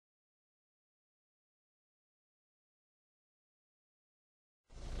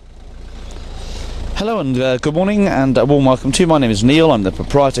Hello and good morning and a warm welcome to you. My name is Neil, I'm the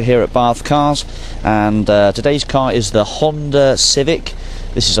proprietor here at Bathcars, and today's car is the Honda Civic.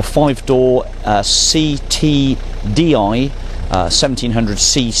 This is a 5-door ctdi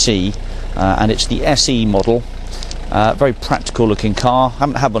 1700cc and it's the SE model. Very practical looking car. I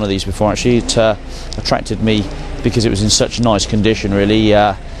haven't had one of these before actually. It attracted me because it was in such nice condition really.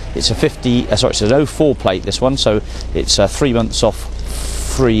 It's a it's an 04 plate, this one, so it's 3 months off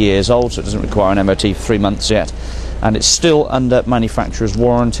 3 years old, so it doesn't require an MOT for 3 months yet, and it's still under manufacturer's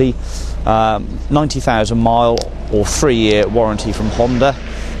warranty. 90,000 mile or 3-year warranty from Honda.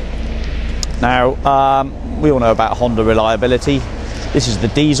 Now we all know about Honda reliability. This is the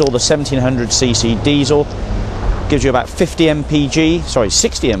diesel, the 1700cc diesel. Gives you about 60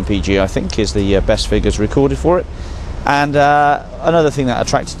 mpg I think is the best figures recorded for it. And another thing that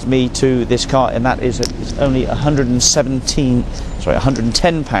attracted me to this car, and that is it's only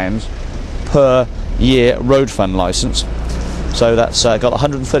 £110 per year road fund licence. So that's got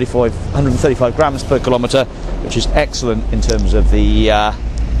 135 grams per kilometre, which is excellent in terms of the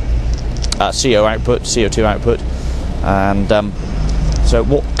CO2 output, and so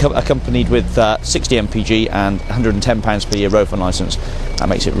accompanied with 60 mpg and £110 per year road fund licence, that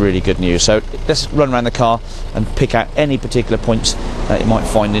makes it really good news. So let's run around the car and pick out any particular points that you might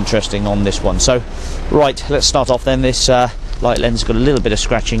find interesting on this one. So right, let's start off then. This light lens has got a little bit of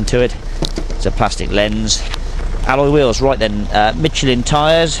scratching to it. It's a plastic lens. Alloy wheels, right then, Michelin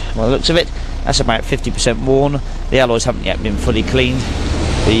tyres, by the looks of it. That's about 50% worn. The alloys haven't yet been fully cleaned.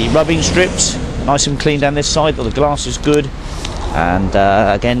 The rubbing strips, nice and clean down this side, but the glass is good. And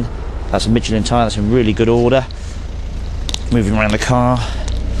again, that's a Michelin tyre, that's in really good order. Moving around the car,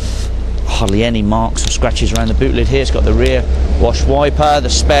 hardly any marks or scratches around the boot lid here. It's got the rear wash wiper, the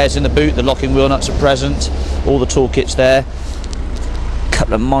spares in the boot, the locking wheel nuts are present, all the toolkits there.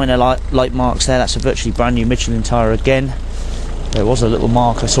 Couple of minor light marks there. That's a virtually brand new Michelin tyre again. There was a little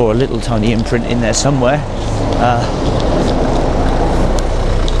mark, I saw a little tiny imprint in there somewhere.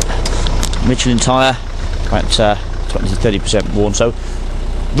 Michelin tyre, about 20-30% worn, so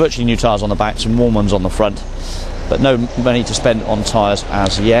virtually new tyres on the back, some worn ones on the front, but no money to spend on tyres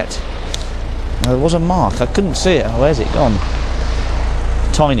as yet. There was a mark, I couldn't see it. Where's it gone?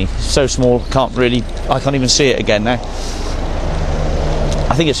 Tiny, so small, I can't even see it again now.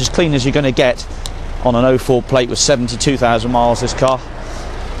 I think it's as clean as you're going to get on an 04 plate with 72,000 miles, this car.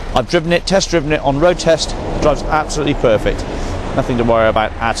 I've driven it, test driven it on road test. It drives absolutely perfect, nothing to worry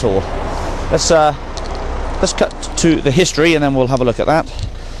about at all. Let's cut to the history and then we'll have a look at that.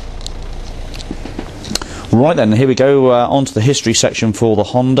 Right then, here we go, on to the history section for the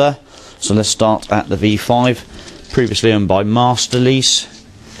Honda. So let's start at the V5, previously owned by Master Lease.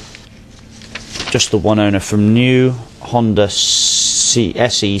 Just the one owner from new, Honda SE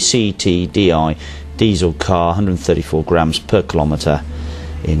ctdi diesel car, 134 grams per kilometre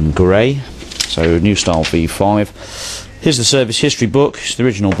in grey. So new style V5. Here's the service history book, it's the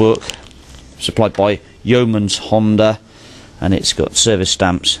original book, supplied by Yeoman's Honda, and it's got service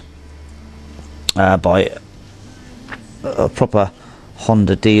stamps by proper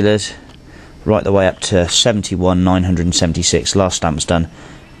Honda dealers right the way up to 71,976. Last stamp's done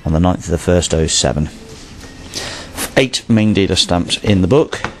on the 9th of the 1st, 07. 8 main dealer stamps in the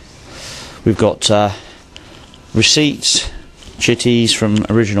book. We've got receipts, chitties from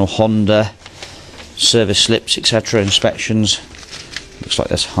original Honda, service slips, etc., inspections. Looks like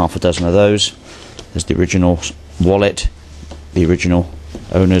there's half a dozen of those. There's the original wallet, the original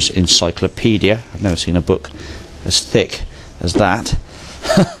owner's encyclopedia. I've never seen a book as thick as that.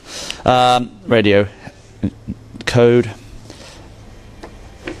 Radio code,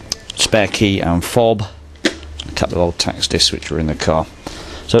 spare key and fob, a couple of old tax discs which were in the car.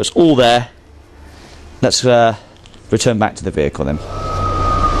 So it's all there. Let's return back to the vehicle then.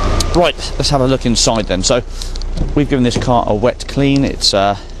 Right, let's have a look inside then. So we've given this car a wet clean. It's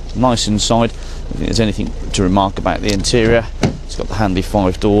nice inside. I don't think there's anything to remark about the interior. It's got the handy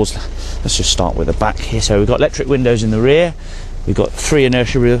 5 doors. Let's just start with the back here. So we've got electric windows in the rear. We've got 3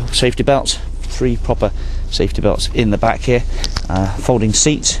 inertia wheel safety belts, 3 proper safety belts in the back here. Folding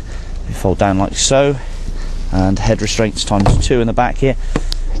seats, they fold down like so, and head restraints ×2 in the back here.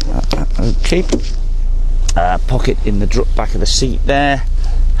 Okay. Pocket in the back of the seat there.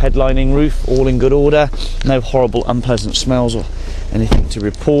 Headlining roof, all in good order. No horrible unpleasant smells or anything to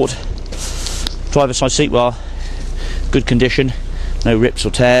report. Driver's side seat, well, good condition, no rips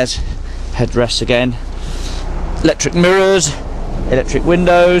or tears. Headrests again. Electric mirrors, electric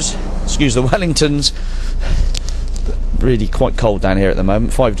windows. Excuse the Wellingtons. Really quite cold down here at the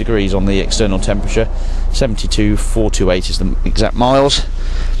moment. 5 degrees on the external temperature. 72,428 is the exact miles.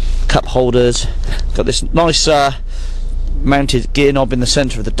 cup holders. Got this nice mounted gear knob in the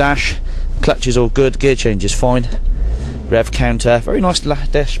centre of the dash. Clutch is all good, gear change is fine. Rev counter, very nice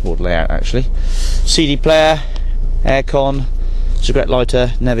dashboard layout actually. CD player, aircon, cigarette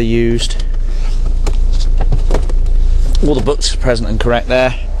lighter, never used. All the books present and correct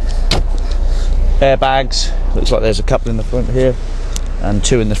there. Airbags, looks like there's a couple in the front here and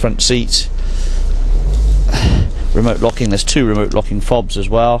 2 in the front seats. Remote locking, there's 2 remote locking fobs as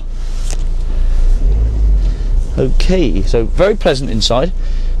well. Okay, so very pleasant inside,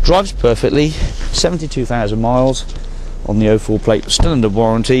 drives perfectly, 72,000 miles on the 04 plate, still under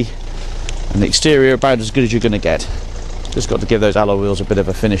warranty, and the exterior about as good as you're going to get. Just got to give those alloy wheels a bit of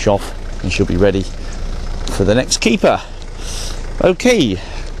a finish off and she'll be ready for the next keeper. Okay,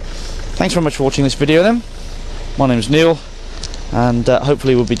 thanks very much for watching this video then. My name is Neil, and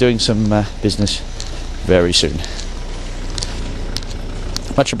hopefully we'll be doing some business very soon.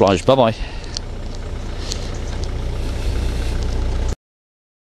 Much obliged, bye bye.